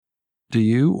Do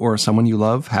you or someone you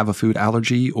love have a food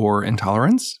allergy or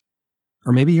intolerance?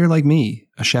 Or maybe you're like me,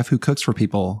 a chef who cooks for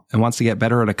people and wants to get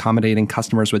better at accommodating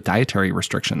customers with dietary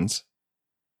restrictions.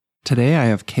 Today I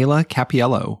have Kayla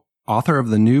Cappiello, author of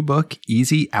the new book,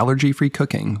 Easy Allergy-Free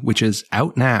Cooking, which is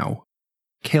out now.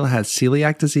 Kayla has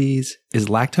celiac disease, is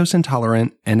lactose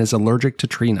intolerant, and is allergic to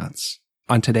tree nuts.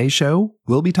 On today's show,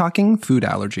 we'll be talking food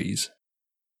allergies.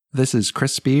 This is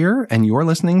Chris Spear, and you're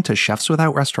listening to Chefs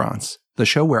Without Restaurants, the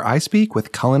show where I speak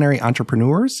with culinary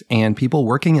entrepreneurs and people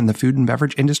working in the food and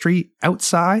beverage industry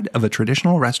outside of a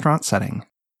traditional restaurant setting.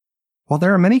 While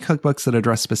there are many cookbooks that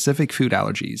address specific food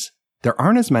allergies, there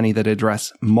aren't as many that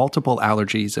address multiple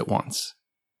allergies at once.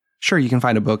 Sure, you can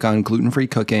find a book on gluten-free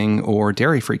cooking or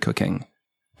dairy-free cooking,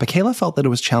 but Kayla felt that it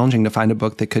was challenging to find a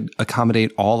book that could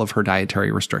accommodate all of her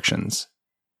dietary restrictions.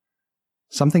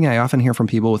 Something I often hear from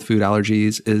people with food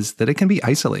allergies is that it can be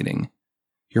isolating.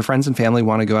 Your friends and family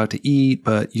want to go out to eat,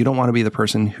 but you don't want to be the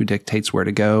person who dictates where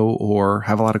to go or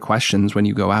have a lot of questions when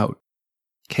you go out.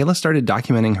 Kayla started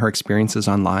documenting her experiences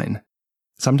online.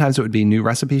 Sometimes it would be new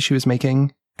recipes she was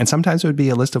making, and sometimes it would be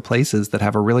a list of places that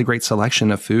have a really great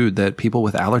selection of food that people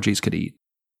with allergies could eat.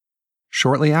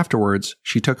 Shortly afterwards,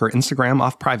 she took her Instagram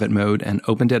off private mode and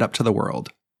opened it up to the world.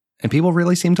 And people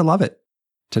really seemed to love it.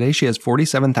 Today, she has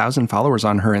 47,000 followers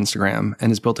on her Instagram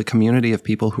and has built a community of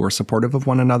people who are supportive of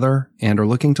one another and are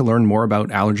looking to learn more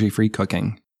about allergy-free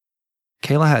cooking.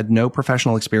 Kayla had no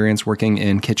professional experience working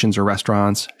in kitchens or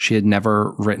restaurants. She had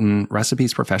never written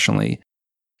recipes professionally.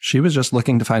 She was just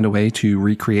looking to find a way to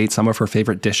recreate some of her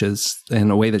favorite dishes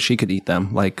in a way that she could eat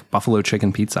them, like buffalo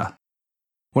chicken pizza.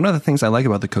 One of the things I like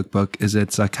about the cookbook is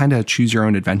it's a kind of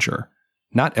choose-your-own adventure.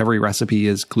 Not every recipe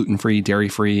is gluten-free,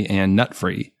 dairy-free, and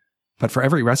nut-free. But for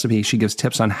every recipe, she gives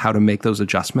tips on how to make those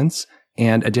adjustments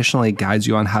and additionally guides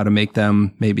you on how to make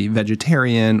them maybe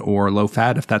vegetarian or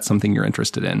low-fat if that's something you're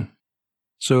interested in.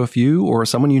 So if you or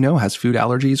someone you know has food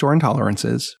allergies or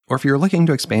intolerances, or if you're looking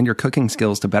to expand your cooking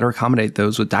skills to better accommodate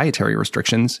those with dietary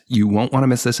restrictions, you won't want to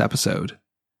miss this episode.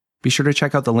 Be sure to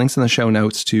check out the links in the show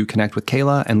notes to connect with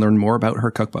Kayla and learn more about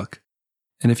her cookbook.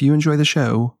 And if you enjoy the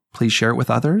show, please share it with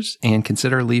others and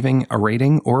consider leaving a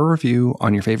rating or a review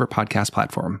on your favorite podcast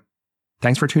platform.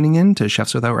 Thanks for tuning in to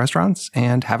Chefs Without Restaurants,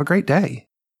 and have a great day.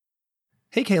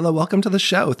 Hey, Kayla, welcome to the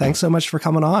show. Thanks so much for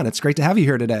coming on. It's great to have you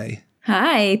here today.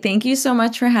 Hi, thank you so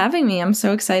much for having me. I'm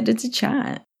so excited to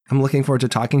chat. I'm looking forward to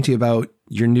talking to you about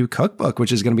your new cookbook,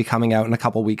 which is going to be coming out in a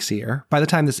couple weeks here. By the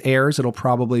time this airs, it'll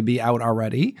probably be out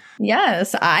already.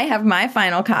 Yes, I have my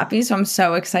final copy, so I'm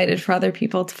so excited for other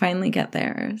people to finally get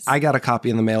theirs. I got a copy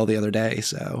in the mail the other day,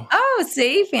 so. Oh,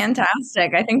 see,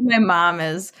 fantastic. I think my mom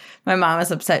is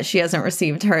upset she hasn't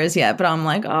received hers yet, but I'm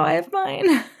like, oh, I have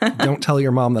mine. Don't tell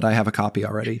your mom that I have a copy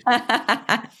already.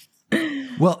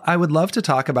 Well, I would love to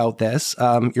talk about this.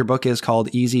 Your book is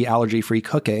called Easy Allergy-Free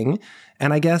Cooking.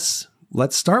 And I guess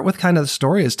let's start with kind of the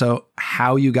story as to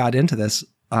how you got into this,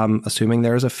 assuming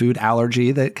there's a food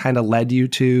allergy that kind of led you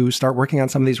to start working on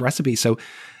some of these recipes. So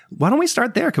why don't we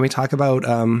start there? Can we talk about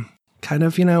kind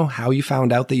of, how you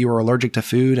found out that you were allergic to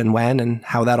food and when and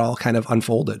how that all kind of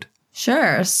unfolded?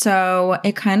 Sure. So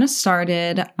it kind of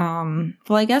started,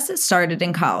 I guess it started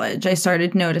in college. I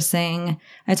started noticing,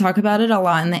 I talk about it a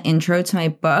lot in the intro to my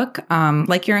book.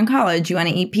 Like you're in college, you want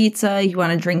to eat pizza, you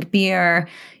want to drink beer,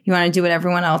 you want to do what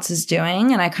everyone else is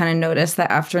doing. And I kind of noticed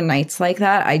that after nights like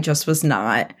that, I just was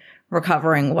not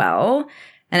recovering well.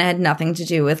 And it had nothing to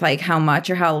do with like how much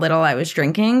or how little I was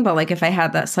drinking. But like if I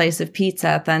had that slice of pizza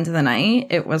at the end of the night,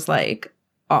 it was like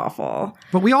awful.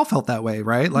 But we all felt that way,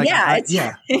 right? Like,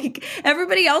 yeah. Like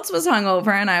everybody else was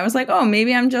hungover and I was like, oh,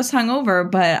 maybe I'm just hungover,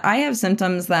 but I have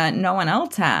symptoms that no one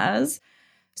else has.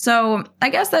 So I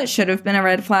guess that should have been a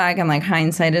red flag. And like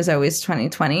hindsight is always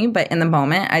 20/20. But in the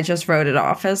moment, I just wrote it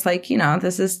off as like,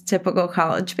 this is typical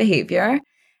college behavior.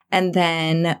 And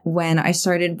then when I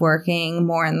started working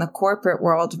more in the corporate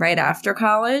world right after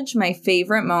college, my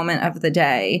favorite moment of the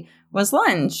day was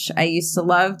lunch. I used to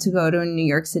love to go to a New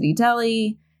York City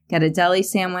deli, get a deli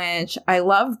sandwich. I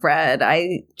love bread.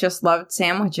 I just loved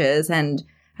sandwiches. And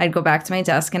I'd go back to my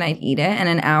desk and I'd eat it. And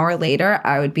an hour later,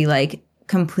 I would be like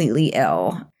completely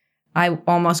ill. I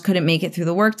almost couldn't make it through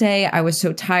the workday. I was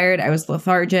so tired. I was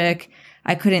lethargic.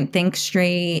 I couldn't think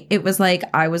straight. It was like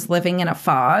I was living in a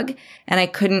fog and I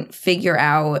couldn't figure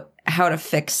out how to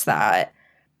fix that.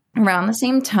 Around the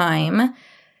same time,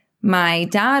 my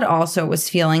dad also was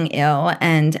feeling ill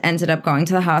and ended up going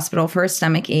to the hospital for a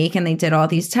stomach ache, and they did all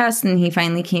these tests and he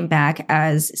finally came back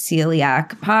as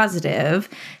celiac positive,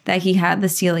 that he had the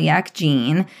celiac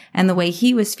gene, and the way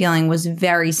he was feeling was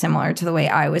very similar to the way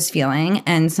I was feeling,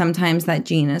 and sometimes that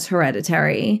gene is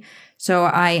hereditary. So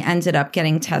I ended up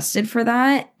getting tested for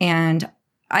that. And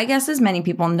I guess as many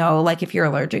people know, like if you're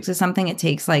allergic to something, it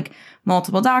takes like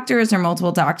multiple doctors or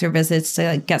multiple doctor visits to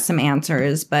like, get some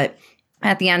answers. But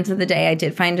at the end of the day, I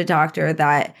did find a doctor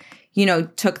that, you know,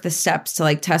 took the steps to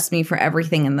like test me for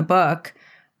everything in the book.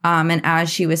 And as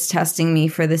she was testing me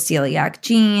for the celiac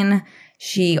gene,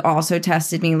 she also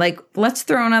tested me like, let's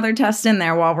throw another test in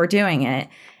there while we're doing it.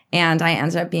 And I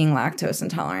ended up being lactose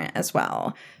intolerant as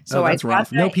well. So that's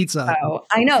rough. No pizza.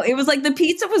 I know. It was like the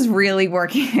pizza was really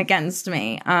working against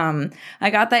me. I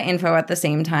got that info at the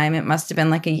same time. It must have been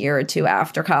like a year or two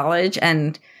after college.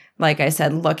 And like I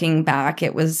said, looking back,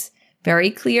 it was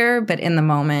very clear, but in the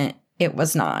moment, it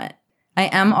was not. I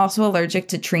am also allergic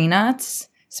to tree nuts,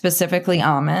 specifically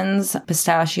almonds,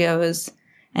 pistachios,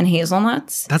 and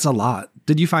hazelnuts. That's a lot.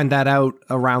 Did you find that out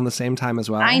around the same time as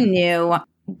well? I knew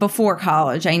before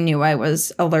college, I knew I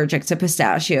was allergic to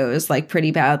pistachios like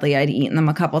pretty badly. I'd eaten them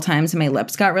a couple times and my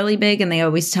lips got really big. And they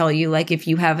always tell you like if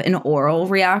you have an oral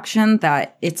reaction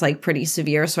that it's like pretty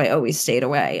severe. So I always stayed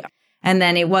away. And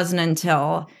then it wasn't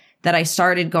until that I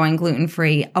started going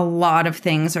gluten-free. A lot of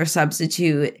things are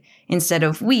substitute. Instead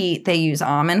of wheat, they use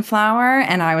almond flour.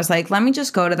 And I was like, let me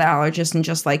just go to the allergist and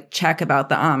just like check about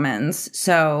the almonds.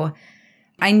 So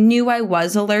I knew I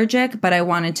was allergic, but I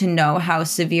wanted to know how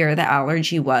severe the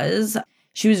allergy was.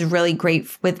 She was really great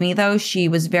with me, though. She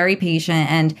was very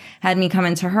patient and had me come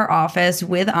into her office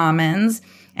with almonds.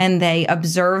 And they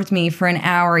observed me for an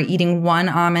hour eating one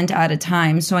almond at a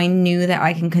time. So I knew that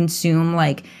I can consume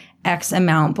like X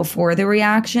amount before the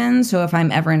reaction. So if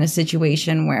I'm ever in a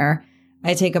situation where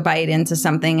I take a bite into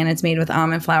something and it's made with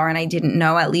almond flour and I didn't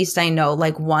know, at least I know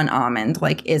like one almond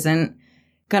like isn't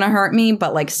gonna hurt me,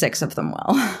 but like 6 of them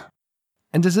will.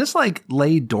 And does this like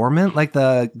lay dormant, like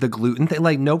the gluten thing,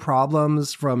 like no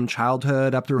problems from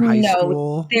childhood up through high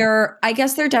school? I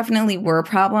guess there definitely were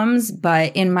problems,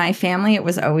 but in my family, it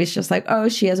was always just like, oh,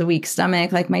 she has a weak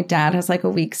stomach. Like my dad has like a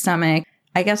weak stomach.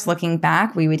 I guess looking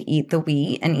back, we would eat the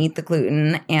wheat and eat the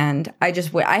gluten. And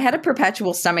I had a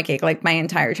perpetual stomach ache like my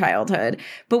entire childhood.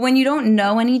 But when you don't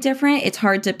know any different, it's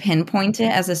hard to pinpoint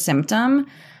it as a symptom.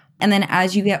 And then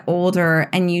as you get older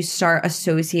and you start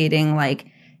associating like,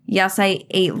 yes, I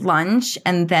ate lunch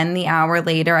and then the hour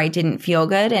later I didn't feel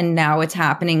good and now it's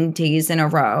happening days in a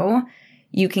row,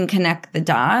 you can connect the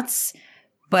dots.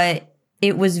 But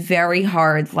it was very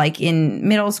hard like in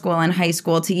middle school and high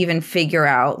school to even figure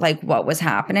out like what was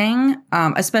happening,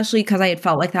 especially because I had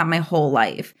felt like that my whole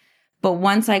life. But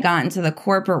once I got into the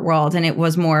corporate world and it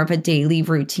was more of a daily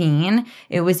routine,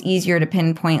 it was easier to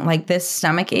pinpoint like this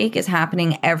stomach ache is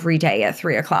happening every day at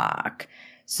 3:00.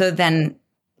 So then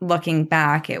looking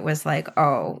back, it was like,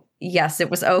 oh, yes, it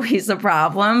was always a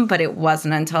problem, but it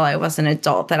wasn't until I was an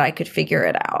adult that I could figure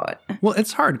it out. Well,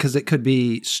 it's hard because it could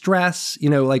be stress. You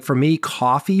know, like for me,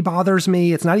 coffee bothers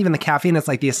me. It's not even the caffeine. It's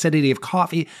like the acidity of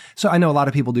coffee. So I know a lot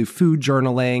of people do food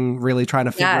journaling, really trying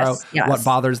to figure out what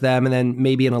bothers them. And then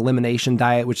maybe an elimination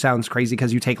diet, which sounds crazy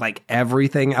because you take like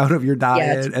everything out of your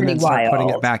diet and then start putting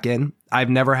it back in. I've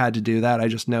never had to do that. I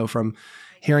just know from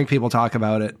hearing people talk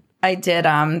about it. I did,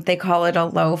 they call it a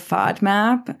low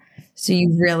FODMAP. So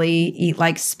you really eat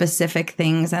like specific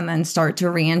things and then start to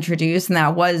reintroduce. And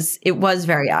it was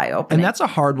very eye-opening. And that's a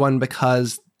hard one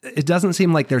because it doesn't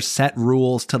seem like there's set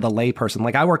rules to the layperson.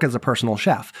 Like I work as a personal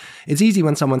chef. It's easy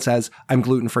when someone says, I'm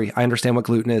gluten-free. I understand what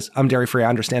gluten is. I'm dairy-free. I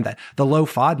understand that. The low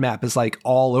FODMAP is like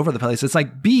all over the place. It's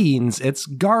like beans. It's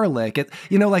garlic.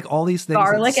 Like all these things.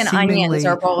 Garlic and onions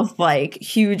are both like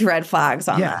huge red flags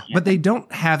on that. But they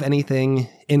don't have anything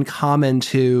in common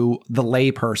to the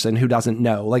layperson who doesn't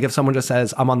know. Like if someone just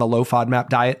says, I'm on the low FODMAP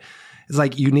diet, it's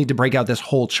like you need to break out this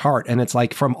whole chart and it's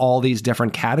like from all these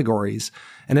different categories.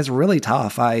 And it's really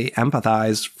tough. I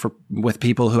empathize with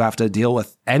people who have to deal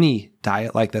with any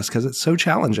diet like this because it's so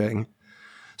challenging.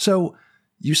 So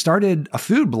you started a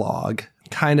food blog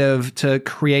kind of to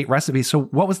create recipes. So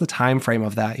what was the time frame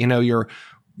of that? You know,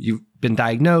 you've been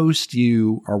diagnosed,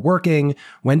 you are working.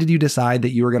 When did you decide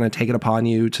that you were going to take it upon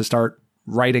you to start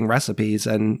writing recipes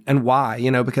and why?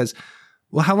 You know, because,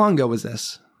 well, how long ago was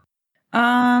this?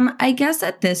 I guess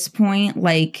at this point,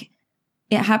 like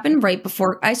it happened right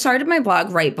before I started my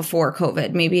blog right before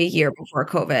COVID, maybe a year before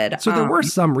COVID. So there were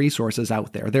some resources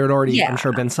out there. There had already, I'm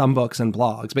sure, been some books and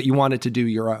blogs, but you wanted to do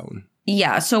your own.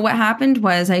 Yeah. So what happened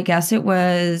was, I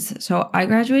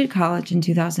graduated college in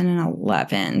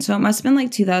 2011. So it must have been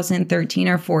like 2013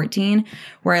 or 14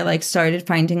 where I like started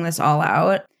finding this all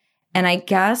out. And I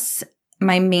guess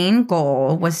my main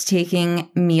goal was taking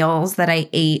meals that I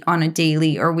ate on a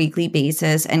daily or weekly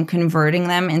basis and converting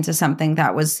them into something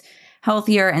that was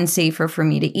healthier and safer for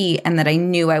me to eat, and that I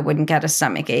knew I wouldn't get a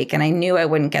stomach ache and I knew I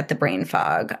wouldn't get the brain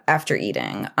fog after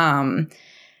eating.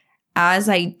 As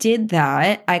I did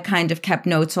that, I kind of kept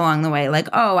notes along the way, like,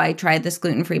 oh, I tried this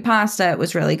gluten-free pasta. It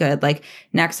was really good. Like,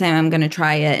 next time I'm going to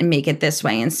try it and make it this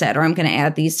way instead, or I'm going to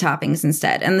add these toppings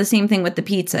instead. And the same thing with the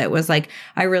pizza. It was like,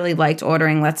 I really liked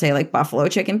ordering, let's say, like buffalo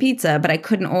chicken pizza, but I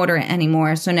couldn't order it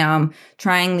anymore. So now I'm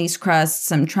trying these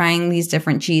crusts. I'm trying these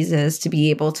different cheeses to be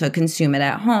able to consume it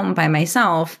at home by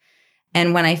myself.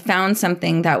 And when I found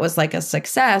something that was like a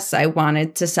success, I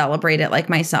wanted to celebrate it like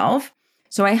myself.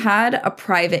 So I had a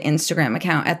private Instagram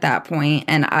account at that point,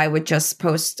 and I would just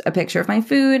post a picture of my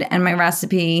food and my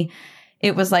recipe.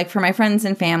 It was like for my friends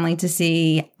and family to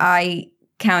see. I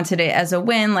counted it as a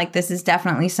win. Like, this is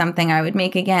definitely something I would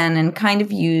make again, and kind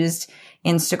of used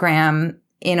Instagram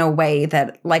in a way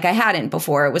that like I hadn't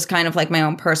before. It was kind of like my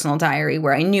own personal diary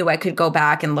where I knew I could go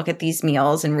back and look at these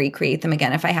meals and recreate them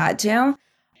again if I had to.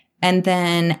 And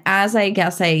then as I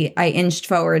guess I inched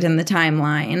forward in the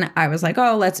timeline, I was like,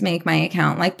 oh, let's make my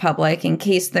account like public in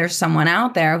case there's someone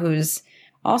out there who's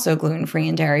also gluten-free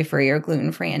and dairy-free or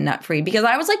gluten-free and nut-free, because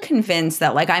I was like convinced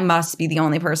that like I must be the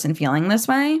only person feeling this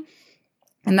way.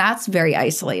 And that's very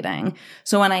isolating.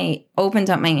 So when I opened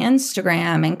up my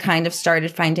Instagram and kind of started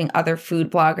finding other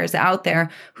food bloggers out there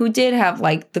who did have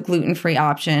like the gluten-free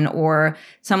option, or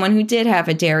someone who did have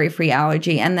a dairy-free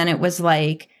allergy, and then it was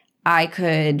like, I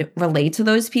could relate to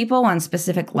those people on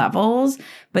specific levels.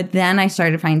 But then I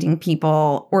started finding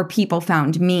people, or people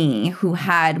found me, who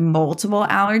had multiple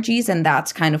allergies. And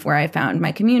that's kind of where I found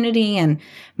my community and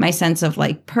my sense of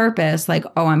like purpose. Like,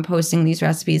 oh, I'm posting these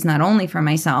recipes not only for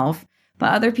myself,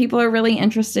 but other people are really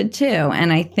interested too.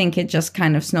 And I think it just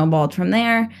kind of snowballed from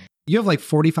there. You have like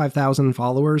 45,000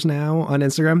 followers now on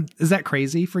Instagram. Is that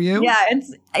crazy for you? Yeah,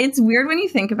 it's weird when you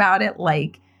think about it.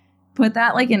 Like, put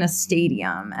that like in a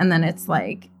stadium, and then it's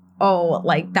like, oh,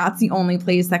 like that's the only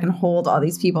place that can hold all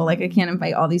these people. Like, I can't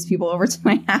invite all these people over to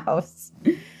my house.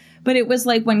 But it was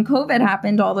like when COVID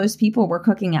happened, all those people were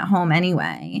cooking at home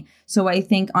anyway. So I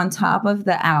think on top of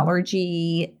the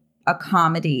allergy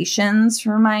accommodations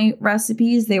for my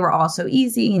recipes, they were also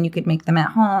easy and you could make them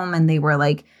at home, and they were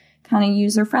like kind of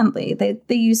user friendly.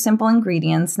 They use simple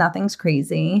ingredients, nothing's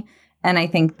crazy. And I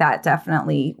think that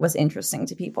definitely was interesting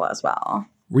to people as well.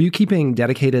 Were you keeping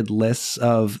dedicated lists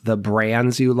of the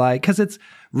brands you like? Because it's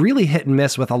really hit and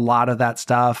miss with a lot of that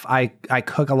stuff. I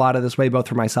cook a lot of this way, both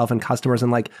for myself and customers.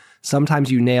 And like, sometimes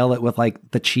you nail it with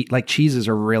like the cheeses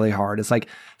are really hard. It's like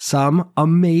some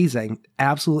amazing,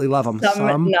 absolutely love them.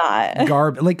 Some not.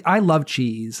 Garbage. Like, I love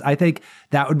cheese. I think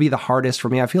that would be the hardest for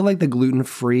me. I feel like the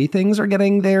gluten-free things are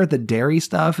getting there. The dairy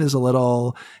stuff is a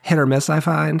little hit or miss, I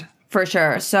find. For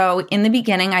sure. So in the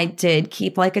beginning, I did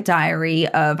keep like a diary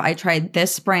of, I tried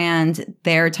this brand,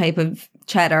 their type of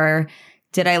cheddar.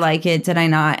 Did I like it? Did I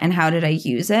not? And how did I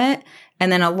use it?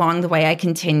 And then along the way, I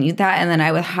continued that. And then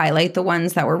I would highlight the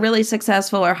ones that were really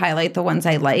successful or highlight the ones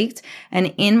I liked.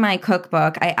 And in my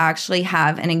cookbook, I actually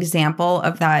have an example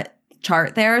of that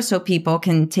chart there so people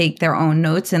can take their own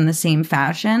notes in the same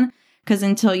fashion. Because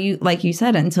until you, like you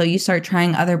said, until you start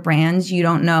trying other brands, you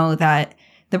don't know that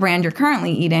the brand you're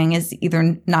currently eating is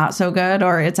either not so good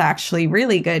or it's actually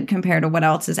really good compared to what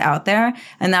else is out there.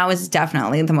 And that was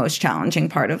definitely the most challenging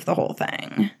part of the whole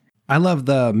thing. I love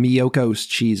the Miyoko's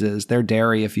cheeses. They're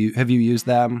dairy. Have you used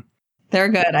them? They're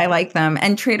good. I like them.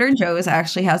 And Trader Joe's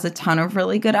actually has a ton of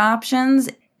really good options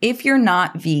if you're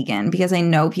not vegan, because I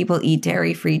know people eat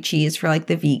dairy-free cheese for like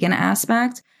the vegan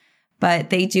aspect.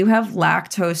 But they do have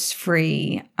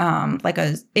lactose-free,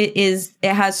 it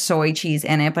has soy cheese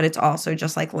in it, but it's also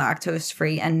just like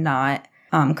lactose-free and not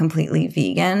completely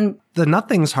vegan. The nut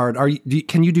thing's hard.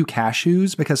 Can you do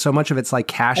cashews? Because so much of it's like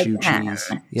cashew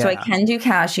cheese. Yeah. So I can do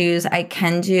cashews. I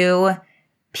can do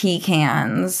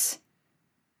pecans.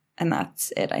 And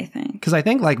that's it, I think. Because I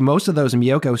think like most of those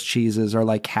Miyoko's cheeses are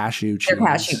like cashew cheese. They're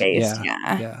cashew-based,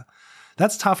 yeah.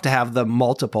 That's tough to have the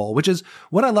multiple, which is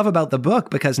what I love about the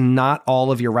book, because not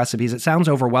all of your recipes, it sounds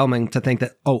overwhelming to think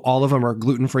that, oh, all of them are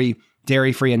gluten-free,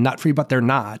 dairy-free, and nut-free, but they're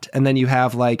not. And then you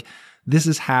have like, this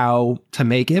is how to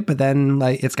make it, but then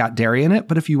like it's got dairy in it.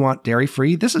 But if you want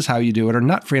dairy-free, this is how you do it, or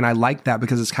nut-free. And I like that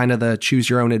because it's kind of the choose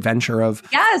your own adventure of,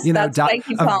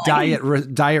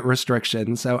 diet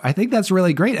restriction. So I think that's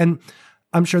really great. And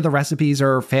I'm sure the recipes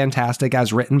are fantastic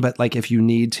as written, but like if you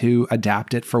need to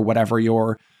adapt it for whatever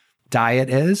your diet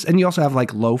is. And you also have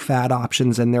like low fat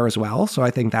options in there as well. So I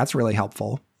think that's really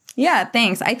helpful. Yeah,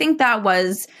 thanks. I think that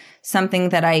was something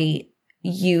that I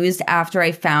used after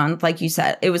I found, like you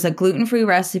said, it was a gluten-free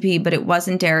recipe, but it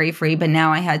wasn't dairy-free. But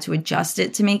now I had to adjust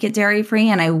it to make it dairy-free.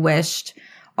 And I wished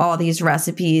all these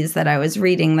recipes that I was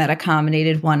reading that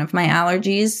accommodated one of my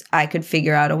allergies, I could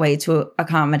figure out a way to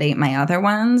accommodate my other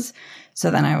ones. So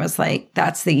then I was like,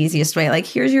 that's the easiest way. Like,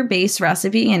 here's your base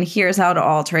recipe and here's how to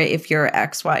alter it if you're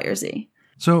X, Y, or Z.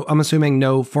 So I'm assuming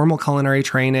no formal culinary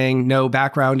training, no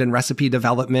background in recipe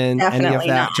development, Definitely any of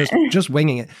that, not. just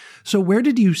winging it. So where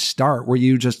did you start? Were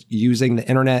you just using the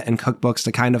internet and cookbooks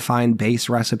to kind of find base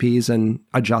recipes and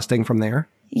adjusting from there?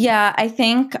 Yeah, I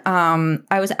think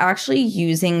I was actually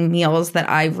using meals that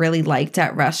I really liked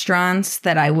at restaurants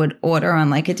that I would order on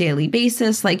like a daily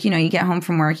basis. Like, you get home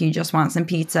from work, you just want some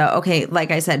pizza. Okay,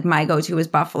 like I said, my go-to was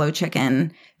buffalo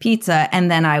chicken pizza. And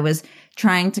then I was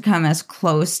trying to come as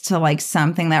close to like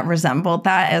something that resembled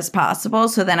that as possible.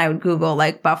 So then I would Google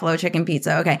like buffalo chicken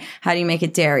pizza. Okay, how do you make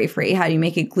it dairy-free? How do you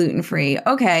make it gluten-free?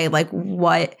 Okay, like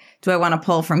what do I want to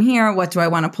pull from here? What do I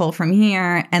want to pull from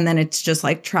here? And then it's just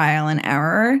like trial and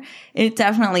error. It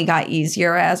definitely got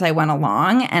easier as I went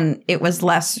along, and it was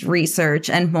less research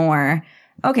and more,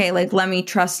 okay, like let me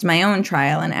trust my own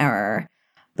trial and error.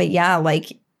 But yeah,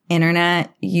 like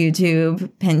internet,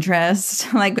 YouTube,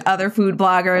 Pinterest, like other food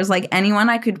bloggers, like anyone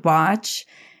I could watch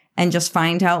and just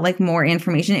find out like more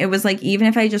information. It was like, even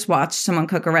if I just watched someone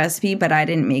cook a recipe, but I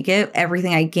didn't make it,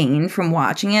 everything I gained from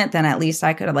watching it, then at least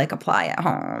I could like apply at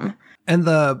home. And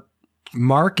the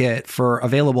market for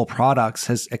available products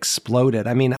has exploded.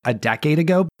 I mean, a decade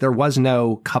ago, there was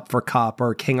no Cup for Cup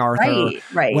or King Arthur,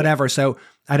 right. whatever. So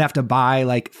I'd have to buy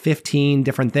like 15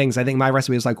 different things. I think my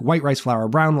recipe was like white rice flour,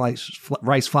 brown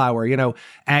rice flour,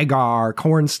 agar,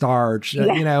 cornstarch,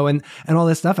 and all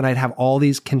this stuff. And I'd have all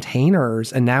these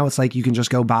containers. And now it's like you can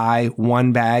just go buy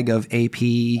one bag of AP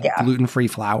gluten-free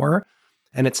flour,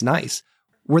 and it's nice.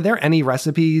 Were there any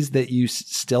recipes that you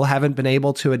still haven't been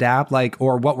able to adapt? Like,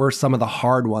 or what were some of the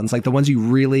hard ones? Like the ones you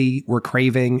really were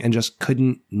craving and just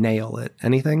couldn't nail it?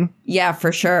 Anything? Yeah,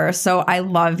 for sure. So I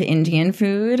love Indian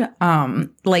food.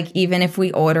 Like even if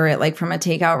we order it like from a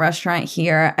takeout restaurant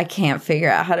here, I can't figure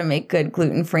out how to make good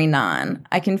gluten-free naan.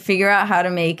 I can figure out how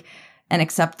to make an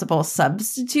acceptable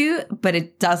substitute, but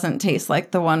it doesn't taste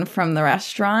like the one from the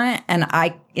restaurant. And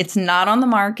it's not on the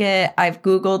market. I've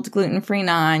Googled gluten-free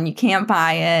naan. You can't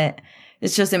buy it.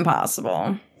 It's just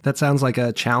impossible. That sounds like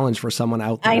a challenge for someone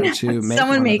out there to make.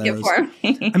 Someone make it for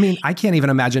me. I mean, I can't even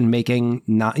imagine making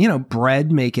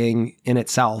bread making in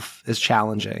itself is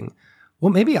challenging.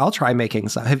 Well, maybe I'll try making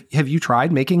some. Have you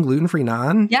tried making gluten-free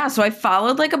naan? Yeah, so I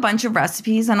followed like a bunch of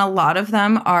recipes, and a lot of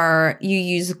them are you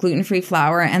use gluten-free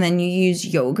flour and then you use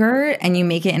yogurt and you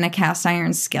make it in a cast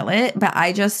iron skillet. But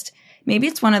maybe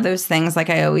it's one of those things, like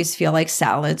I always feel like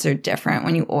salads are different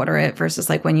when you order it versus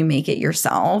like when you make it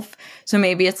yourself. So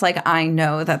maybe it's like I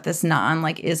know that this naan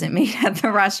like isn't made at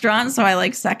the restaurant, so I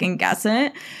like second guess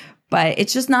it. But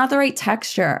it's just not the right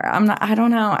texture. I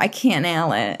don't know. I can't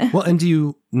nail it. Well, and do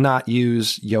you not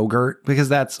use yogurt? Because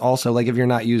that's also like if you're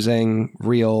not using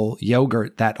real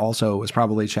yogurt, that also is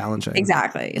probably challenging.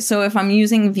 Exactly. So if I'm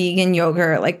using vegan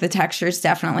yogurt, like the texture is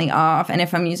definitely off. And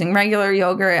if I'm using regular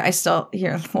yogurt, I still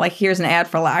here's an ad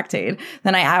for Lactaid.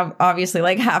 Then I obviously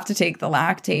like have to take the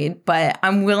Lactaid. But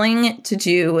I'm willing to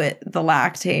do the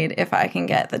Lactaid if I can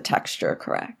get the texture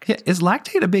correct. Yeah, is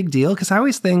Lactaid a big deal? Because I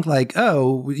always think like,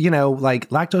 like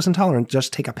lactose intolerant,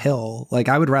 just take a pill. Like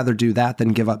I would rather do that than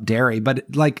give up dairy. But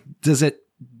like, does it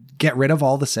get rid of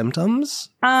all the symptoms?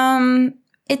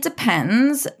 It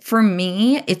depends. For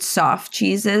me, it's soft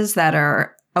cheeses that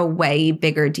are a way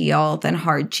bigger deal than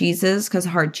hard cheeses because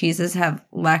hard cheeses have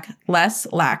less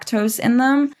lactose in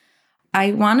them.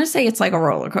 I want to say it's like a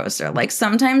roller coaster. Like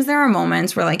sometimes there are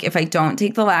moments where like if I don't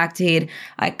take the Lactaid,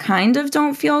 I kind of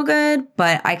don't feel good,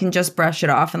 but I can just brush it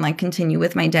off and like continue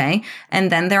with my day. And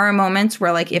then there are moments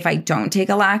where like if I don't take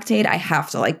a Lactaid, I have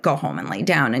to like go home and lay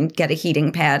down and get a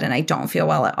heating pad and I don't feel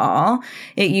well at all.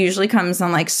 It usually comes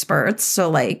on like spurts. So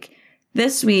like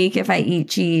this week, if I eat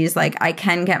cheese, like I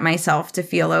can get myself to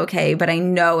feel okay, but I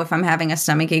know if I'm having a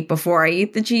stomachache before I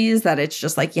eat the cheese that it's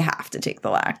just like you have to take the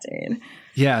Lactaid.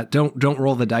 Yeah, don't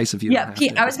roll the dice if you don't have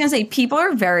to. I was going to say people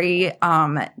are very,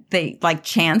 they like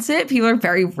chance it. People are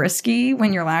very risky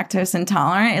when you're lactose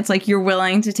intolerant. It's like you're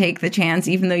willing to take the chance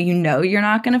even though you know you're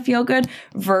not going to feel good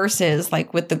versus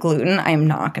like with the gluten, I'm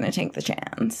not going to take the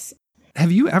chance.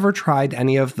 Have you ever tried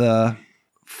any of the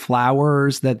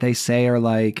flours that they say are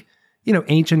like,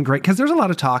 ancient great? Because there's a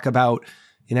lot of talk about,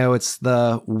 it's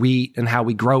the wheat and how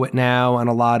we grow it now. And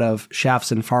a lot of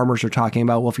chefs and farmers are talking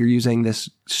about, well, if you're using this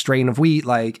strain of wheat,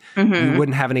 like you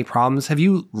wouldn't have any problems. Have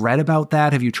you read about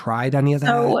that? Have you tried any of that?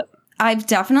 So I've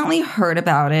definitely heard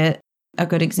about it. A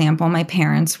good example, my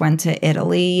parents went to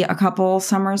Italy a couple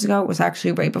summers ago. It was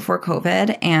actually right before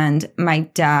COVID. And my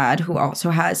dad, who also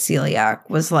has celiac,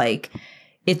 was like,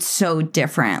 it's so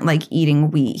different, like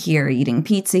eating wheat here, eating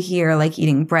pizza here, like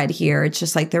eating bread here. It's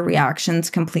just like the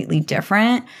reaction's completely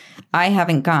different. I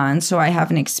haven't gone, so I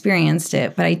haven't experienced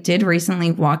it, but I did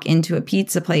recently walk into a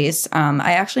pizza place.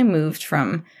 I actually moved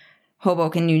from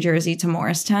Hoboken, New Jersey to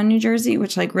Morristown, New Jersey,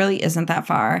 which like really isn't that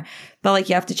far, but like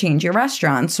you have to change your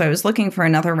restaurant. So I was looking for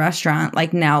another restaurant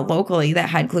like now locally that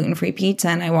had gluten-free pizza.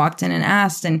 And I walked in and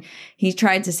asked, and he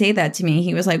tried to say that to me.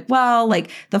 He was like, well, like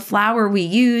the flour we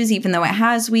use, even though it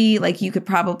has wheat, like you could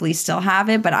probably still have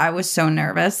it. But I was so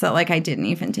nervous that like I didn't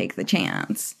even take the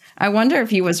chance. I wonder if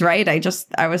he was right.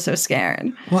 I was so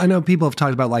scared. Well, I know people have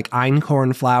talked about like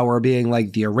einkorn flour being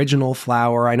like the original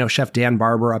flour. I know Chef Dan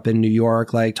Barber up in New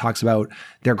York like talks about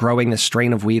they're growing this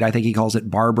strain of wheat. I think he calls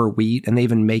it Barber wheat, and they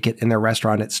even make it in their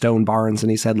restaurant at Stone Barns. And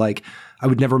he said like, I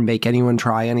would never make anyone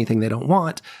try anything they don't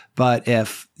want. But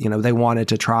if, they wanted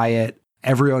to try it,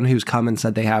 everyone who's come and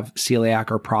said they have celiac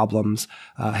or problems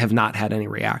have not had any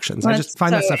reactions. Well, I just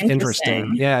find so that stuff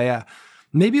interesting. Yeah.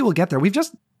 Maybe we'll get there. We've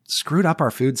just screwed up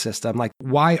our food system. Like,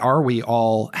 why are we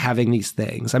all having these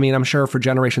things? I mean, I'm sure for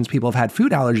generations people have had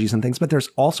food allergies and things, but there's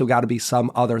also got to be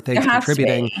some other things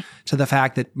contributing to the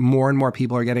fact that more and more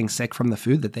people are getting sick from the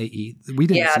food that they eat. We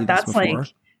didn't see this before.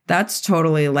 That's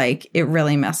totally like, it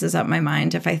really messes up my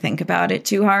mind if I think about it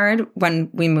too hard. When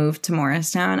we moved to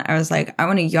Morristown, I was like, I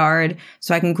want a yard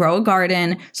so I can grow a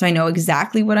garden so I know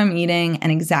exactly what I'm eating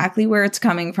and exactly where it's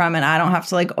coming from, and I don't have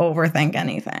to like overthink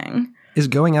anything. Is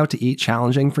going out to eat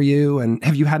challenging for you? And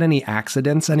have you had any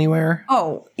accidents anywhere?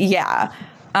 Oh, yeah.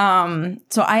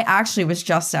 So I actually was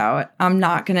just out. I'm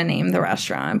not going to name the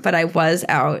restaurant, but I was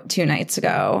out 2 nights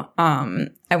ago.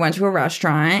 I went to a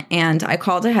restaurant and I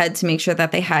called ahead to make sure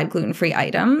that they had gluten-free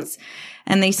items.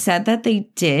 And they said that they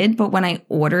did, but when I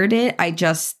ordered it,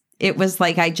 it was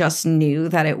like I just knew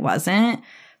that it wasn't.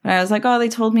 But I was like, oh, they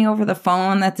told me over the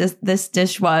phone that this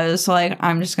dish was, so like,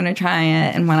 I'm just going to try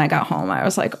it. And when I got home, I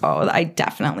was like, oh, I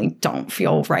definitely don't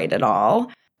feel right at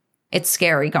all. It's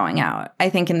scary going out. I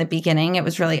think in the beginning, it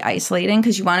was really isolating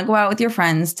because you want to go out with your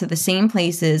friends to the same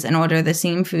places and order the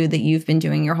same food that you've been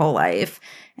doing your whole life.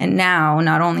 And now,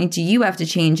 not only do you have to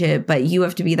change it, but you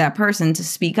have to be that person to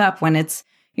speak up when it's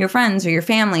your friends or your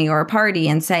family or a party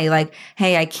and say like,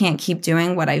 hey, I can't keep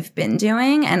doing what I've been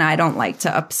doing. And I don't like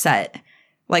to upset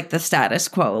like the status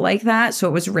quo like that. So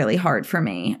it was really hard for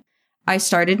me. I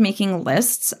started making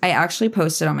lists. I actually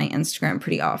posted on my Instagram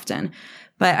pretty often,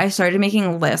 but I started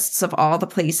making lists of all the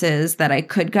places that I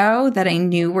could go that I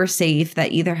knew were safe,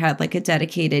 that either had like a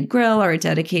dedicated grill or a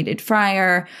dedicated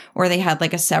fryer, or they had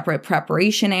like a separate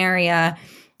preparation area.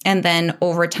 And then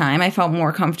over time, I felt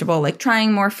more comfortable like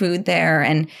trying more food there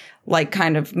and like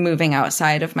kind of moving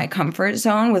outside of my comfort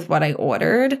zone with what I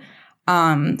ordered.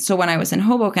 So when I was in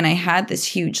Hoboken, I had this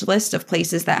huge list of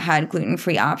places that had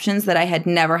gluten-free options that I had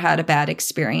never had a bad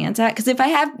experience at. Because if I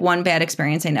have one bad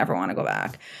experience, I never want to go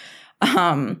back.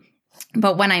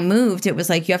 But when I moved, it was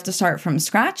like, you have to start from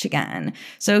scratch again.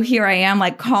 So here I am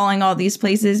like calling all these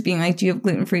places being like, do you have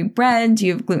gluten-free bread? Do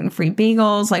you have gluten-free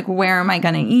bagels? Like, where am I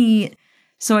going to eat?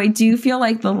 So I do feel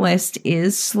like the list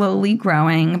is slowly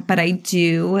growing, but I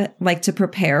do like to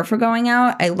prepare for going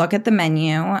out. I look at the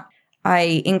menu.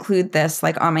 I include this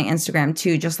like on my Instagram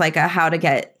too, just like a how to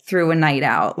get through a night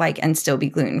out, like, and still be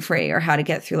gluten-free, or how to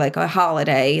get through like a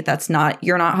holiday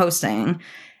you're not hosting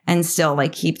and still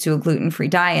like keep to a gluten-free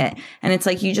diet. And it's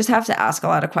like, you just have to ask a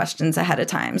lot of questions ahead of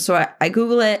time. So I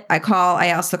Google it, I call, I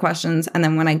ask the questions. And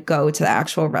then when I go to the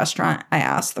actual restaurant, I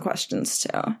ask the questions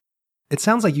too. It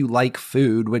sounds like you like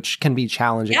food, which can be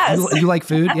challenging. Yes. You like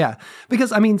food? Yeah.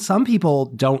 Because, I mean, some people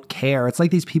don't care. It's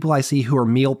like these people I see who are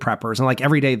meal preppers and like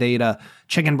every day they eat a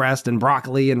chicken breast and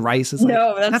broccoli and rice. It's like,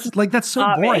 no, that's so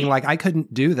boring. Like, I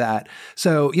couldn't do that.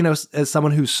 So, as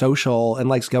someone who's social and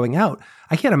likes going out,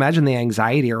 I can't imagine the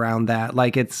anxiety around that.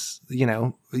 Like, it's,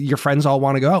 your friends all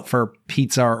want to go out for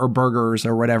pizza or burgers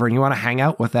or whatever, and you want to hang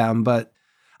out with them. But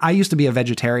I used to be a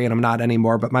vegetarian. I'm not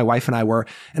anymore, but my wife and I were.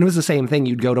 And it was the same thing.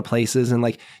 You'd go to places and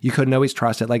like you couldn't always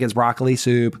trust it. Like, it's broccoli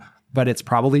soup, but it's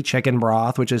probably chicken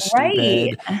broth, which is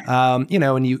stupid. Right.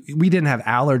 And we didn't have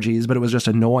allergies, but it was just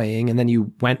annoying. And then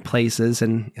you went places,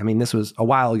 and I mean, this was a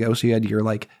while ago. So you had your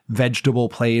like vegetable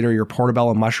plate or your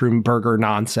portobello mushroom burger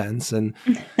nonsense. And,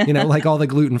 like all the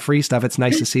gluten-free stuff. It's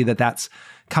nice to see that that's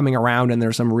coming around and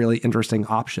there's some really interesting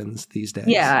options these days.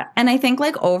 Yeah. And I think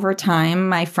like over time,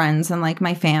 my friends and like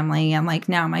my family and like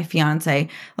now my fiance,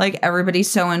 like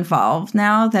everybody's so involved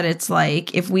now that it's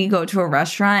like, if we go to a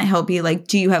restaurant, he'll be like,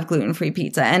 do you have gluten-free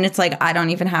pizza? And it's like, I don't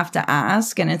even have to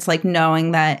ask. And it's like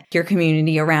knowing that your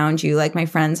community around you, like my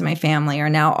friends and my family, are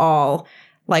now all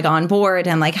like on board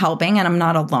and like helping and I'm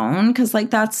not alone. Cause like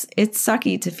it's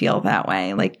sucky to feel that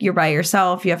way. Like you're by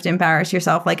yourself. You have to embarrass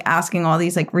yourself, like asking all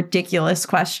these like ridiculous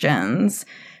questions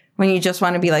when you just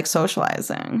want to be like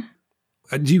socializing.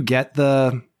 Do you get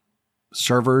the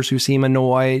servers who seem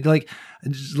annoyed?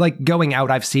 Like going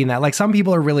out, I've seen that. Like some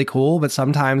people are really cool, but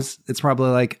sometimes it's probably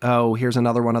like, oh, here's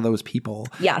another one of those people.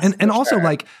 Yes. And also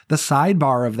like the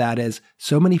sidebar of that is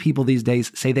so many people these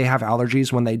days say they have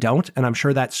allergies when they don't. And I'm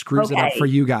sure that screws it up for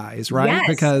you guys, right? Yes.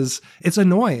 Because it's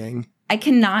annoying. I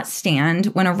cannot stand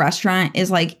when a restaurant is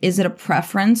like, is it a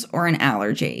preference or an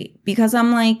allergy? Because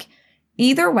I'm like,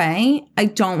 either way, I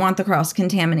don't want the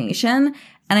cross-contamination.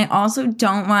 And I also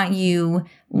don't want you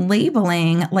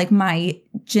labeling like my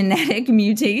genetic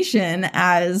mutation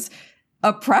as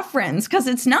a preference, because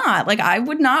it's not. Like I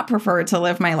would not prefer to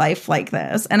live my life like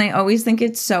this. And I always think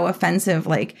it's so offensive.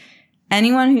 Like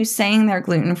anyone who's saying they're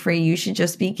gluten-free, you should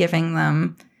just be giving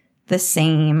them the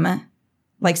same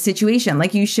like situation.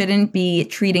 Like you shouldn't be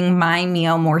treating my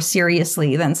meal more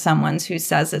seriously than someone's who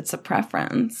says it's a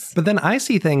preference. But then I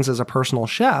see things as a personal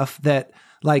chef that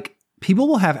like people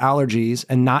will have allergies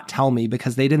and not tell me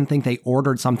because they didn't think they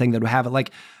ordered something that would have it.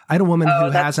 Like I had a woman who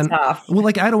has I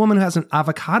had a woman who has an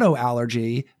avocado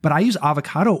allergy, but I use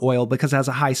avocado oil because it has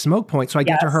a high smoke point. So I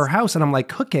get to her house and I'm like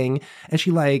cooking and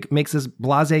she like makes this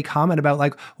blasé comment about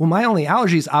like, well, my only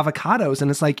allergy is avocados. And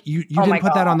it's like, you didn't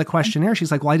put that on the questionnaire. She's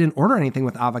like, well, I didn't order anything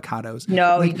with avocados.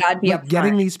 No, like, you gotta be upfront.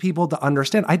 Getting these people to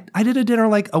understand. I did a dinner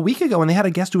like a week ago and they had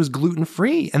a guest who was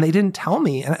gluten-free and they didn't tell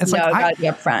me. And it's like, gotta be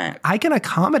upfront. I can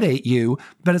accommodate you,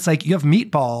 but it's like, you have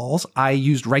meatballs. I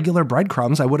used regular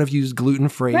breadcrumbs. I would have used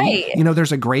gluten-free. Right. You know,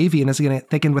 there's a gravy and it's going to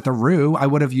thicken with a roux. I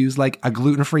would have used like a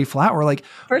gluten-free flour. Like,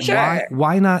 for sure.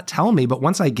 Why not tell me? But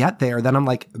once I get there, then I'm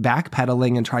like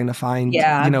backpedaling and trying to find,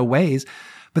 ways.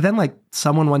 But then like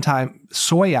someone one time,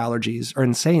 soy allergies are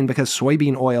insane because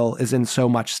soybean oil is in so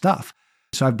much stuff.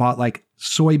 So I've bought like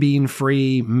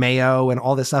soybean-free mayo and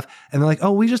all this stuff. And they're like,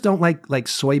 oh, we just don't like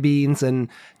soybeans and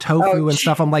tofu and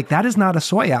stuff. I'm like, that is not a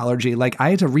soy allergy. Like I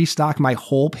had to restock my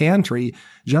whole pantry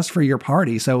just for your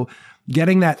party. So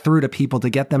getting that through to people to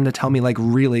get them to tell me like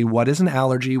really what is an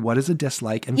allergy, what is a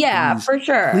dislike. And please, for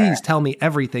sure. Please tell me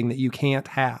everything that you can't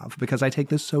have because I take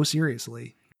this so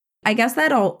seriously. I guess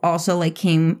that also like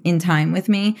came in time with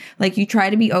me. Like you try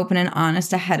to be open and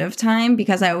honest ahead of time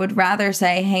because I would rather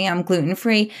say, hey, I'm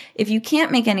gluten-free. If you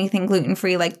can't make anything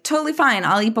gluten-free, like totally fine.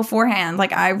 I'll eat beforehand.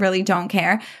 Like I really don't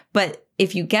care. But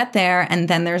if you get there and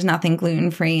then there's nothing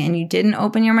gluten-free and you didn't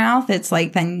open your mouth, it's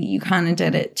like then you kind of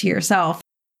did it to yourself.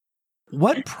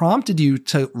 What prompted you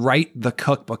to write the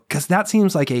cookbook? Because that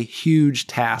seems like a huge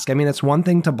task. I mean, it's one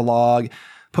thing to blog,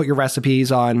 put your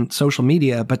recipes on social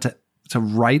media, but to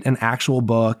write an actual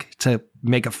book, to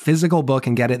make a physical book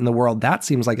and get it in the world, that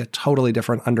seems like a totally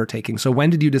different undertaking. So when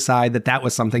did you decide that that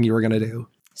was something you were going to do?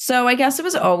 So I guess it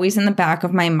was always in the back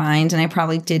of my mind and I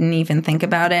probably didn't even think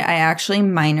about it. I actually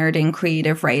minored in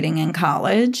creative writing in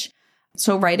college.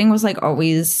 So writing was like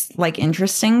always like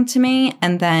interesting to me.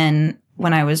 And then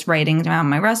when I was writing down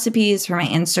my recipes for my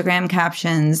Instagram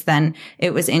captions, then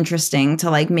it was interesting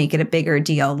to like make it a bigger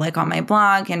deal, like on my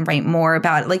blog and write more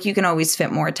about it. Like you can always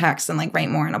fit more text and like write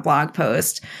more in a blog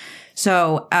post.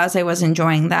 So as I was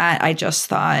enjoying that, I just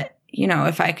thought, you know,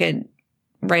 if I could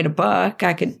write a book,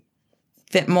 I could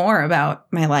fit more about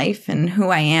my life and who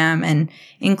I am and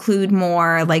include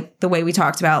more like the way we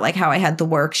talked about, like how I had the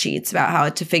worksheets about how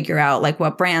to figure out like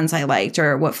what brands I liked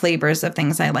or what flavors of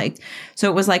things I liked. So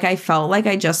it was like I felt like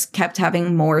I just kept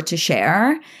having more to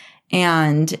share.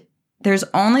 And there's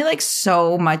only like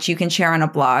so much you can share on a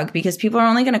blog because people are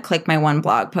only going to click my one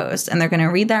blog post and they're going to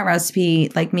read that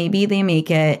recipe. Like maybe they make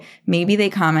it, maybe they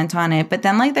comment on it, but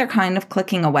then like they're kind of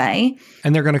clicking away.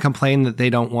 And they're going to complain that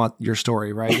they don't want your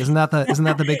story, right? Isn't that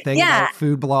the big thing about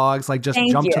food blogs? Like just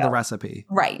jump to the recipe.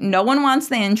 Right. No one wants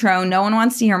the intro. No one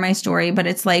wants to hear my story, but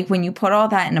it's like when you put all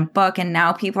that in a book and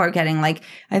now people are getting like,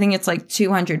 I think it's like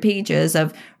 200 pages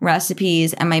of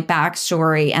recipes and my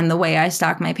backstory and the way I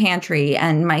stock my pantry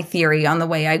and my theory on the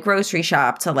way I grocery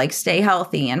shop to like stay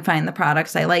healthy and find the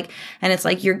products I like. And it's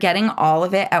like you're getting all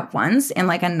of it at once in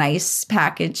like a nice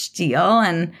package deal.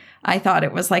 And I thought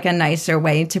it was like a nicer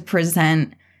way to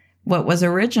present what was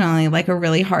originally like a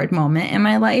really hard moment in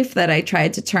my life that I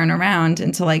tried to turn around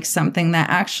into like something that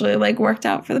actually like worked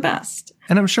out for the best.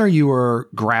 And I'm sure you were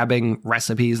grabbing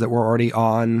recipes that were already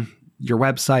on your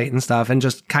website and stuff and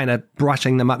just kind of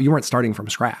brushing them up. You weren't starting from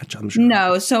scratch, I'm sure.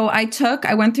 No. So I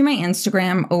went through my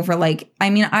Instagram over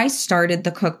I started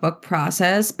the cookbook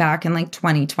process back in like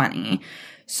 2020.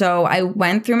 So I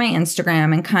went through my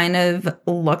Instagram and kind of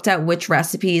looked at which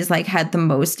recipes like had the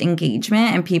most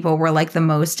engagement and people were like the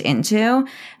most into.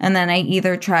 And then I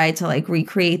either tried to like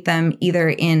recreate them either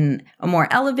in a more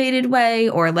elevated way,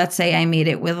 or let's say I made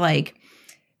it with like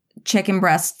chicken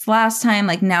breasts last time,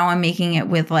 like now I'm making it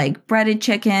with like breaded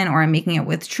chicken, or I'm making it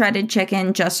with shredded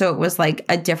chicken, just so it was like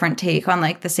a different take on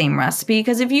like the same recipe.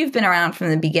 Because if you've been around from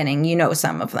the beginning, you know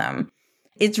some of them.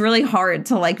 It's really hard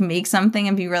to like make something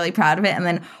and be really proud of it and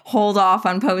then hold off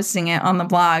on posting it on the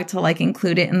blog to like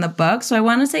include it in the book. So I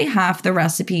want to say half the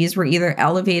recipes were either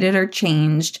elevated or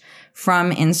changed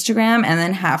from Instagram, and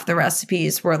then half the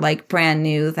recipes were like brand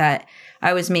new that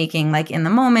I was making like in the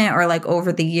moment or like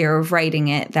over the year of writing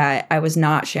it that I was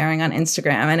not sharing on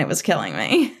Instagram, and it was killing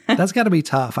me. That's got to be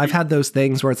tough. I've had those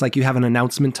things where it's like you have an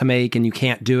announcement to make and you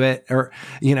can't do it, or,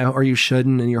 you know, or you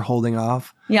shouldn't and you're holding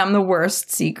off. Yeah, I'm the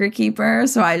worst secret keeper.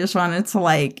 So I just wanted to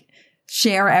like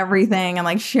share everything and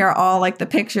like share all like the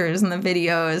pictures and the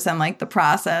videos and like the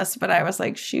process. But I was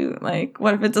like, shoot, like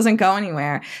what if it doesn't go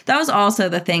anywhere? That was also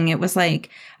the thing. It was like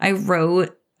I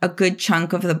wrote a good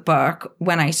chunk of the book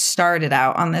when I started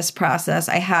out on this process.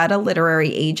 I had a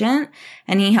literary agent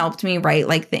and he helped me write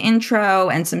like the intro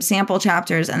and some sample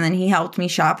chapters. And then he helped me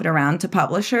shop it around to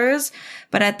publishers.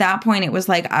 But at that point, it was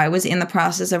like I was in the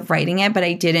process of writing it, but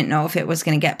I didn't know if it was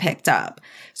going to get picked up.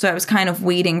 So I was kind of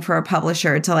waiting for a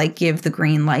publisher to like give the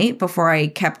green light before I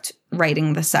kept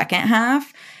writing the second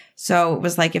half. So it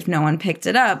was like, if no one picked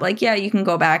it up, like, yeah, you can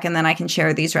go back and then I can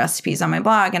share these recipes on my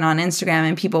blog and on Instagram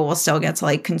and people will still get to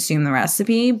like consume the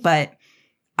recipe. But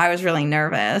I was really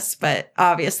nervous, but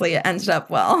obviously it ended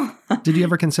up well. Did you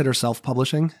ever consider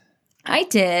self-publishing? I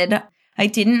did. I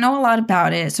didn't know a lot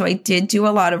about it, so I did do a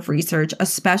lot of research,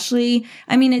 especially,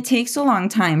 I mean, it takes a long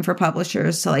time for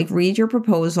publishers to like read your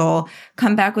proposal,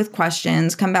 come back with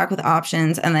questions, come back with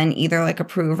options, and then either like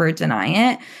approve or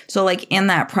deny it. So like in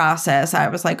that process, I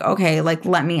was like, okay, like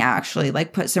let me actually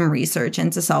like put some research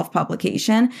into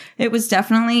self-publication. It was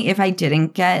definitely, if I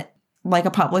didn't get like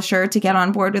a publisher to get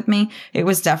on board with me, it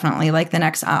was definitely like the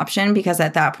next option, because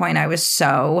at that point I was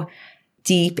so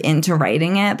deep into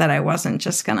writing it that I wasn't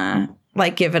just gonna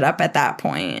like give it up at that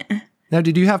point. Now,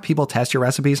 did you have people test your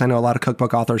recipes? I know a lot of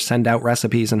cookbook authors send out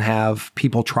recipes and have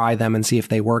people try them and see if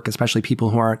they work, especially people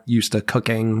who aren't used to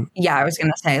cooking. Yeah, I was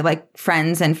going to say like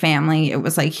friends and family. It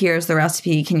was like, here's the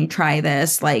recipe. Can you try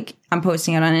this? Like I'm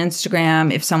posting it on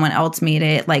Instagram. If someone else made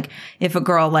it, like if a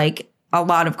girl, like a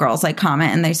lot of girls like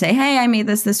comment and they say, hey, I made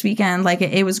this weekend. Like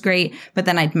it was great. But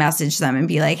then I'd message them and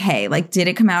be like, hey, like, did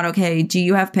it come out okay? Do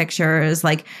you have pictures?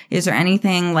 Like, is there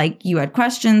anything like you had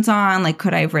questions on? Like,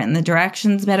 could I have written the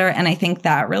directions better? And I think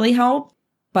that really helped.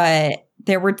 But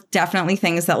there were definitely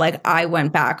things that like I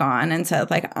went back on and said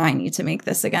like, I need to make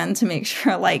this again to make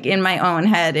sure like in my own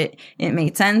head, it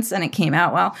made sense and it came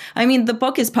out well. I mean, the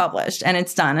book is published and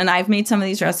it's done. And I've made some of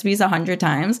these recipes 100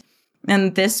 times.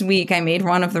 And this week I made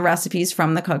one of the recipes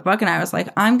from the cookbook and I was like,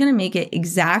 I'm going to make it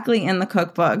exactly in the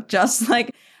cookbook, just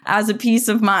like as a peace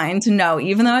of mind to know,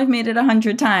 even though I've made it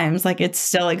 100 times, like it's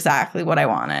still exactly what I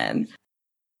wanted.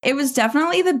 It was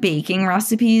definitely the baking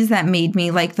recipes that made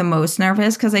me like the most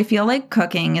nervous, because I feel like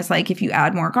cooking is like if you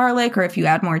add more garlic or if you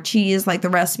add more cheese, like the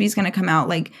recipe's going to come out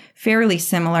like fairly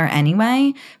similar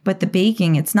anyway. But the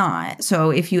baking, it's not.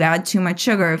 So if you add too much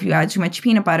sugar, if you add too much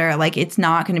peanut butter, like it's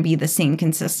not going to be the same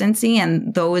consistency.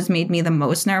 And those made me the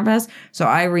most nervous. So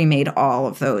I remade all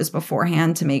of those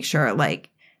beforehand to make sure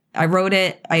like I wrote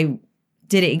it. I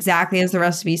did it exactly as the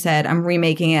recipe said. I'm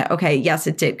remaking it. Okay, yes,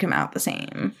 it did come out the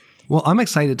same. Well, I'm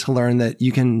excited to learn that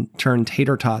you can turn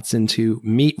tater tots into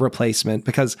meat replacement,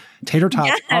 because tater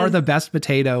tots are the best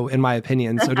potato, in my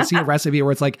opinion. So to see a recipe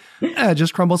where it's like,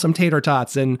 just crumble some tater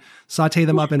tots and saute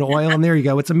them up in oil, and there you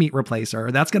go. It's a meat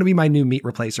replacer. That's going to be my new meat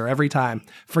replacer every time.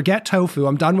 Forget tofu.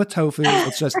 I'm done with tofu.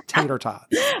 It's just tater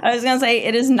tots. I was going to say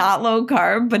it is not low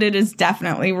carb, but it is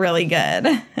definitely really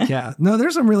good. Yeah. No,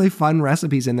 there's some really fun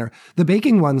recipes in there. The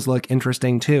baking ones look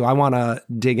interesting too. I want to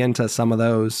dig into some of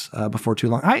those before too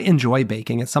long. I enjoy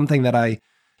baking. It's something that I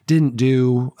didn't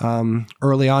do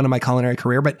early on in my culinary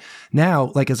career, but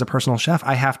now, like as a personal chef,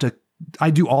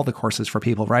 I do all the courses for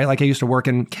people, right? Like I used to work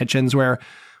in kitchens where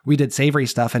we did savory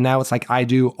stuff, and now it's like I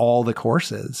do all the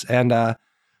courses. And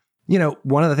you know,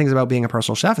 one of the things about being a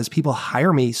personal chef is people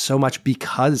hire me so much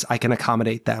because I can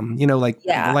accommodate them, you know, like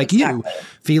exactly. You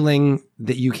feeling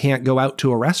that you can't go out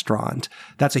to a restaurant.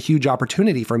 That's a huge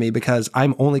opportunity for me because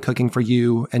I'm only cooking for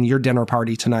you and your dinner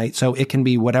party tonight. So it can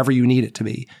be whatever you need it to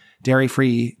be.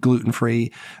 Dairy-free,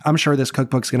 gluten-free. I'm sure this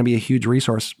cookbook's going to be a huge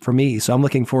resource for me. So I'm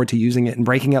looking forward to using it and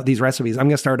breaking out these recipes. I'm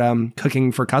going to start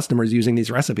cooking for customers using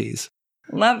these recipes.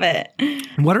 Love it.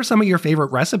 What are some of your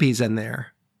favorite recipes in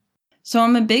there? So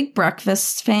I'm a big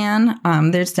breakfast fan.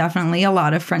 There's definitely a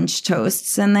lot of French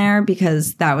toasts in there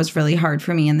because that was really hard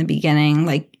for me in the beginning.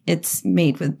 Like it's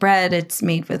made with bread, it's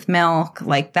made with milk.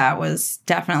 Like that was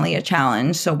definitely a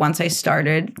challenge. So once I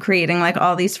started creating like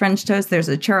all these French toasts, there's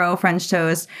a churro French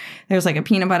toast, there's like a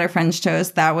peanut butter French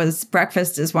toast.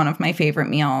 Breakfast is one of my favorite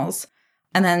meals.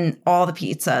 And then all the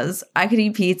pizzas. I could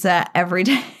eat pizza every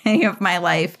day of my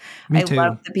life. Me too. I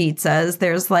love the pizzas.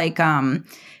 There's like,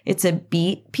 it's a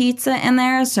beet pizza in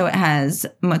there. So it has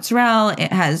mozzarella,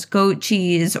 it has goat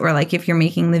cheese, or like if you're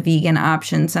making the vegan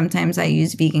option, sometimes I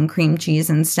use vegan cream cheese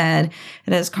instead.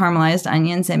 It has caramelized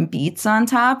onions and beets on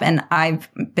top. And I've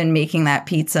been making that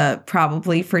pizza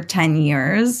probably for 10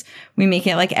 years. We make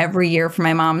it like every year for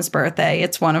my mom's birthday.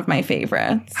 It's one of my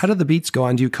favorites. How do the beets go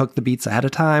on? Do you cook the beets ahead of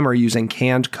time or are you using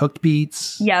canned cooked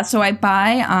beets? Yeah, so I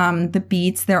buy the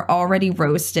beets. They're already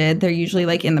roasted. They're usually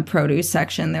like in the produce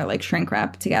section. They're like shrink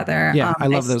wrapped together. Yeah, I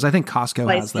love those. I think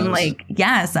Costco has those.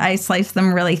 Yes, I slice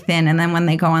them really thin. And then when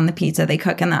they go on the pizza, they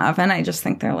cook in the oven. I just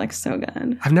think they're like so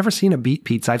good. I've never seen a beet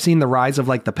pizza. I've seen the rise of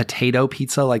like the potato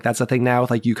pizza. Like that's a thing now with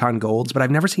like Yukon Golds, but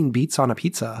I've never seen beets on a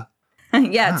pizza.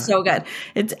 Yeah, it's so good.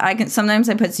 Sometimes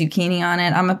I put zucchini on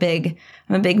it. I'm a big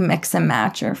mix and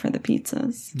matcher for the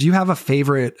pizzas. Do you have a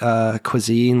favorite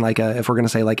cuisine? Like if we're going to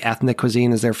say like ethnic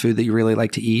cuisine, is there food that you really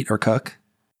like to eat or cook?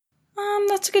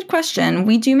 That's a good question.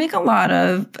 We do make a lot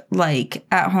of like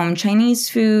at home Chinese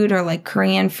food or like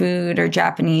Korean food or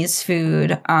Japanese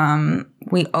food.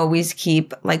 We always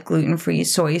keep like gluten-free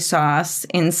soy sauce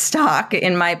in stock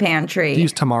in my pantry. Do you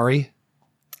use tamari?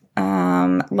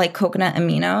 Like coconut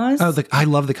aminos. Oh, I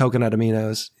love the coconut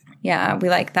aminos. Yeah, we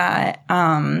like that.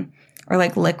 Or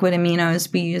like liquid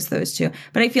aminos, we use those too.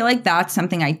 But I feel like that's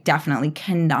something I definitely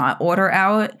cannot order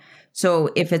out. So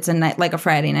if it's a night, like a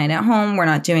Friday night at home, we're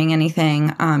not doing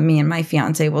anything. Me and my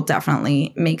fiance will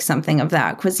definitely make something of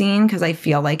that cuisine because I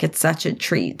feel like it's such a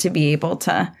treat to be able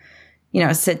to,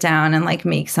 sit down and like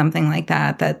make something like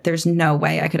that there's no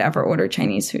way I could ever order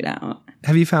Chinese food out.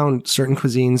 Have you found certain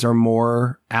cuisines are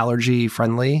more allergy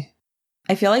friendly?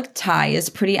 I feel like Thai is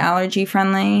pretty allergy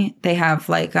friendly. They have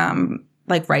like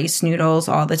rice noodles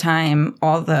all the time.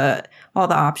 All the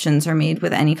options are made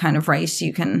with any kind of rice.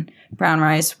 You can brown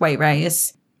rice, white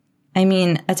rice. I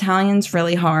mean, Italian's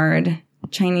really hard.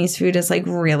 Chinese food is like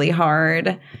really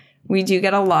hard. We do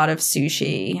get a lot of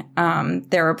sushi.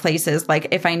 There are places like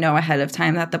if I know ahead of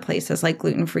time that the place has like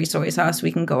gluten-free soy sauce,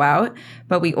 we can go out,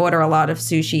 but we order a lot of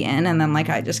sushi in and then like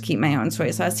I just keep my own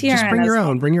soy sauce here. Just bring your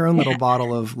own little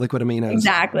bottle of liquid aminos.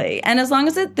 Exactly. And as long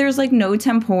as there's like no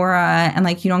tempura and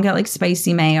like you don't get like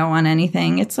spicy mayo on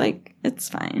anything, it's like, it's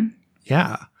fine.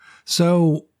 Yeah.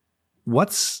 So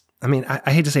I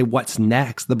hate to say what's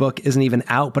next. The book isn't even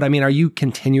out, but I mean, are you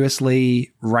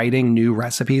continuously writing new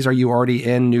recipes? Are you already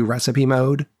in new recipe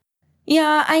mode?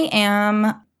 Yeah, I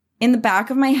am. In the back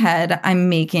of my head, I'm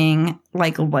making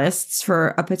like lists for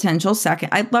a potential second.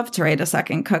 I'd love to write a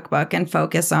second cookbook and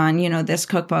focus on, this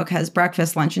cookbook has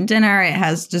breakfast, lunch, and dinner. It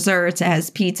has desserts. It has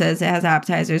pizzas. It has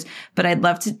appetizers. But I'd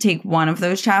love to take one of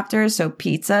those chapters, so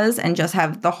pizzas, and just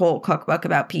have the whole cookbook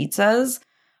about pizzas.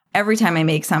 Every time I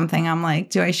make something, I'm like,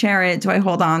 do I share it? Do I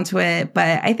hold on to it?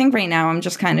 But I think right now I'm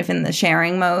just kind of in the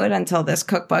sharing mode until this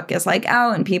cookbook is like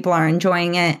out and people are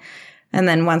enjoying it. And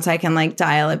then once I can like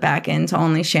dial it back into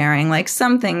only sharing like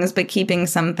some things, but keeping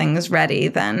some things ready,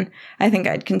 then I think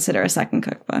I'd consider a second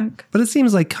cookbook. But it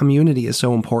seems like community is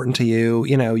so important to you.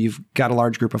 You've got a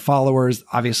large group of followers.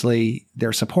 Obviously,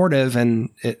 they're supportive and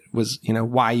it was,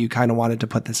 why you kind of wanted to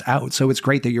put this out. So it's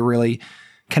great that you're really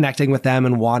connecting with them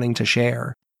and wanting to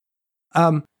share.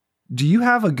 Do you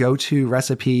have a go-to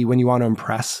recipe when you want to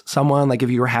impress someone? Like if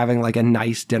you were having like a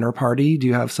nice dinner party, do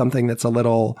you have something that's a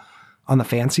little on the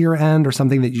fancier end or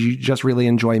something that you just really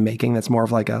enjoy making that's more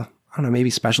of like a, I don't know, maybe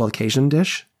special occasion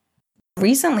dish?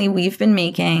 Recently, we've been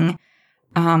making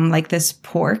like this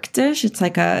pork dish. It's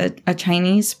like a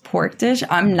Chinese pork dish.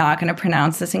 I'm not going to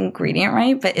pronounce this ingredient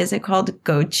right, but is it called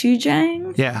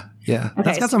gochujang? Yeah. Yeah. Okay,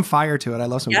 that's got some fire to it. I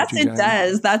love some gochujang. Yes, it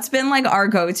does. That's been like our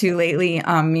go-to lately.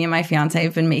 Me and my fiance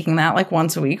have been making that like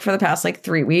once a week for the past like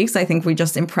 3 weeks. I think we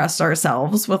just impressed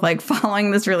ourselves with like following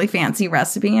this really fancy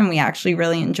recipe and we actually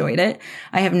really enjoyed it.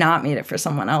 I have not made it for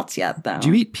someone else yet though. Do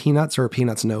you eat peanuts or are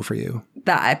peanuts no for you?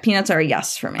 Peanuts are a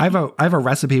yes for me. I have a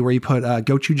recipe where you put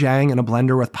gochujang in a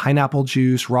blender with pineapple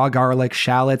juice, raw garlic,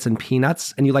 shallots, and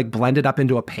peanuts, and you like blend it up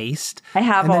into a paste. I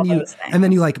have all those things. And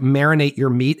then you like marinate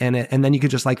your meat in it, and then you could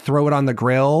just like throw it on the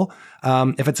grill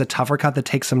If it's a tougher cut that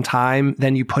takes some time,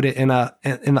 then you put it in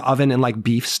the oven in like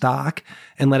beef stock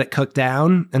and let it cook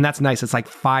down. And that's nice. It's like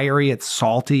fiery. It's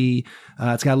salty.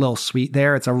 It's got a little sweet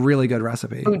there. It's a really good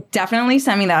recipe. Oh, definitely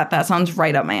send me that. That sounds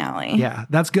right up my alley. Yeah,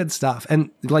 that's good stuff. And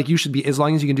like you should be, as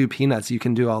long as you can do peanuts, you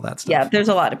can do all that stuff. Yeah, there's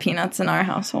a lot of peanuts in our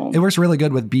household. It works really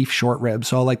good with beef short ribs.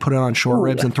 So I'll like put it on short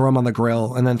ribs and throw them on the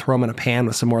grill and then throw them in a pan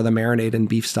with some more of the marinade and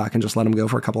beef stock and just let them go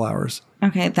for a couple hours.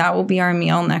 Okay, that will be our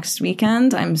meal next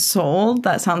weekend. I'm sold.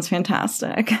 That sounds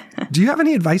fantastic. Do you have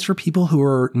any advice for people who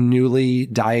are newly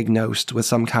diagnosed with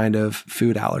some kind of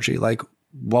food allergy? Like,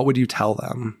 what would you tell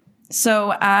them?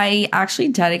 So I actually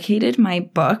dedicated my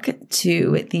book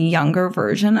to the younger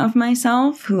version of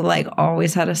myself who like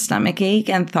always had a stomach ache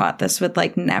and thought this would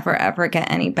like never ever get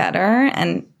any better.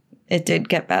 And it did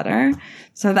get better.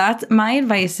 So that's my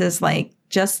advice is like,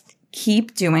 just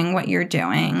keep doing what you're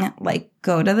doing. Like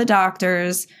go to the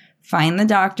doctors, find the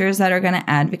doctors that are going to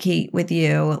advocate with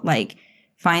you. Like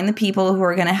find the people who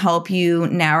are going to help you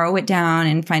narrow it down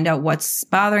and find out what's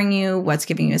bothering you, what's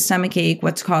giving you a stomach ache,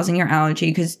 what's causing your allergy,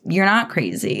 because you're not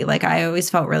crazy. Like I always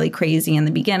felt really crazy in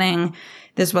the beginning.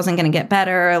 This wasn't going to get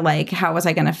better. Like, how was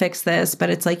I going to fix this?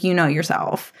 But it's like, you know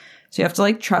yourself. So you have to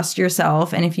like trust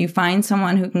yourself. And if you find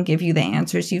someone who can give you the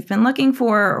answers you've been looking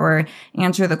for or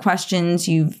answer the questions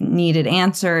you've needed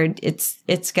answered,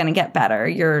 it's going to get better.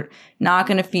 You're not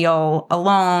going to feel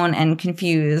alone and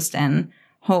confused and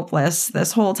hopeless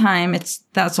this whole time.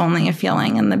 That's only a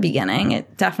feeling in the beginning.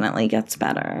 It definitely gets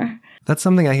better. That's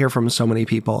something I hear from so many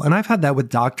people. And I've had that with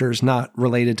doctors, not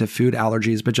related to food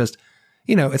allergies, but just,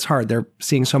 you know, it's hard. They're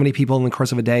seeing so many people in the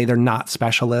course of a day. They're not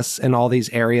specialists in all these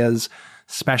areas,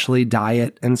 especially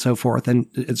diet and so forth. And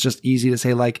it's just easy to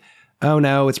say like, oh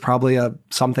no, it's probably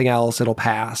something else. It'll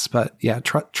pass. But yeah,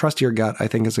 trust your gut, I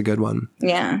think is a good one.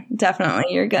 Yeah,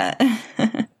 definitely your gut.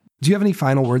 Do you have any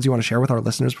final words you want to share with our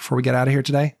listeners before we get out of here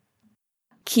today?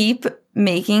 Keep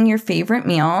making your favorite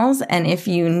meals. And if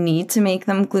you need to make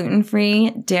them gluten-free,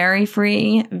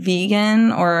 dairy-free,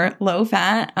 vegan, or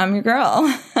low-fat, I'm your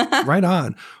girl. Right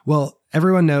on. Well,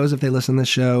 everyone knows if they listen to this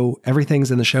show, everything's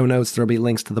in the show notes. There'll be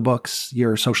links to the books,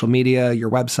 your social media,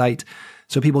 your website,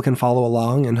 so people can follow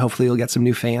along and hopefully you'll get some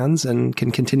new fans and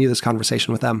can continue this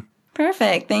conversation with them.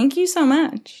 Perfect. Thank you so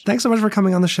much. Thanks so much for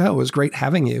coming on the show. It was great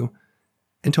having you.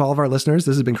 And to all of our listeners,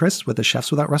 this has been Chris with the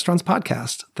Chefs Without Restaurants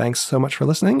podcast. Thanks so much for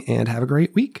listening and have a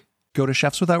great week. Go to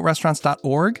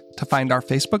chefswithoutrestaurants.org to find our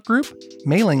Facebook group,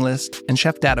 mailing list, and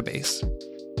chef database.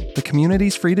 The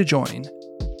community's free to join.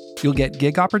 You'll get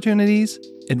gig opportunities,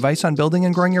 advice on building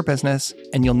and growing your business,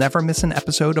 and you'll never miss an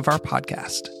episode of our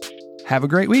podcast. Have a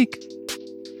great week.